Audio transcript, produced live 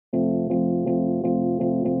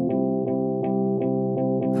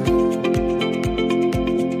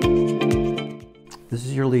This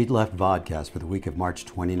is your Lead Left vodcast for the week of March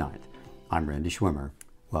 29th. I'm Randy Schwimmer.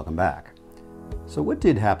 Welcome back. So what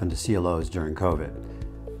did happen to CLOs during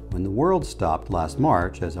COVID? When the world stopped last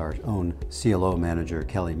March, as our own CLO manager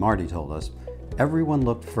Kelly Marty told us, everyone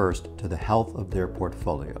looked first to the health of their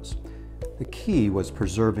portfolios. The key was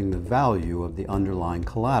preserving the value of the underlying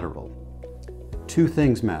collateral. Two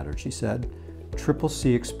things mattered, she said: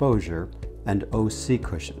 CCC exposure and OC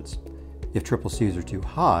cushions. If CCCs are too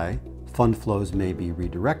high, fund flows may be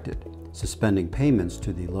redirected, suspending payments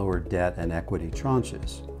to the lower debt and equity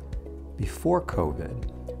tranches. Before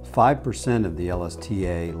COVID, 5% of the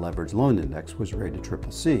LSTA leveraged loan index was rated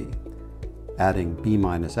CCC. Adding B-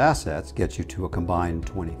 assets gets you to a combined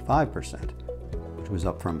 25%, which was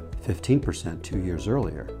up from 15% 2 years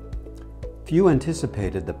earlier. Few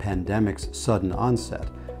anticipated the pandemic's sudden onset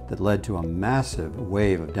that led to a massive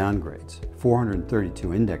wave of downgrades.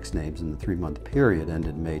 432 index names in the 3-month period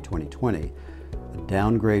ended May 2020, a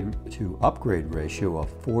downgrade to upgrade ratio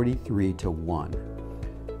of 43-1.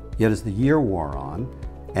 Yet as the year wore on,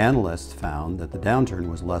 analysts found that the downturn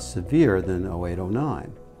was less severe than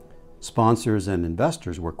 08-09. Sponsors and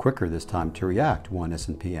investors were quicker this time to react, one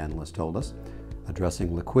S&P analyst told us,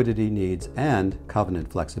 addressing liquidity needs and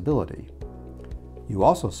covenant flexibility. You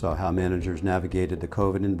also saw how managers navigated the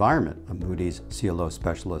COVID environment, a Moody's CLO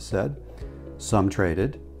specialist said. Some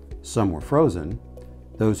traded, some were frozen.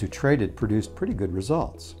 Those who traded produced pretty good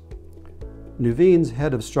results. Nuveen's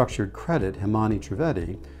head of structured credit, Himani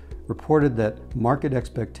Trivedi, reported that market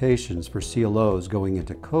expectations for CLOs going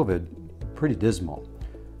into COVID were pretty dismal.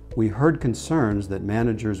 We heard concerns that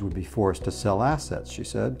managers would be forced to sell assets, she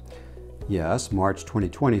said. Yes, March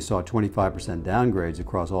 2020 saw 25% downgrades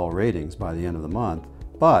across all ratings by the end of the month,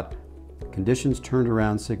 but conditions turned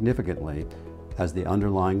around significantly as the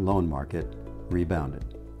underlying loan market rebounded.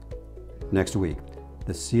 Next week,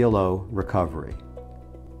 the CLO recovery.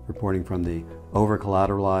 Reporting from the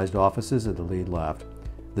over-collateralized offices of the Lead Left,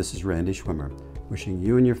 this is Randy Schwimmer, wishing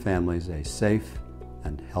you and your families a safe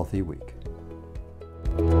and healthy week.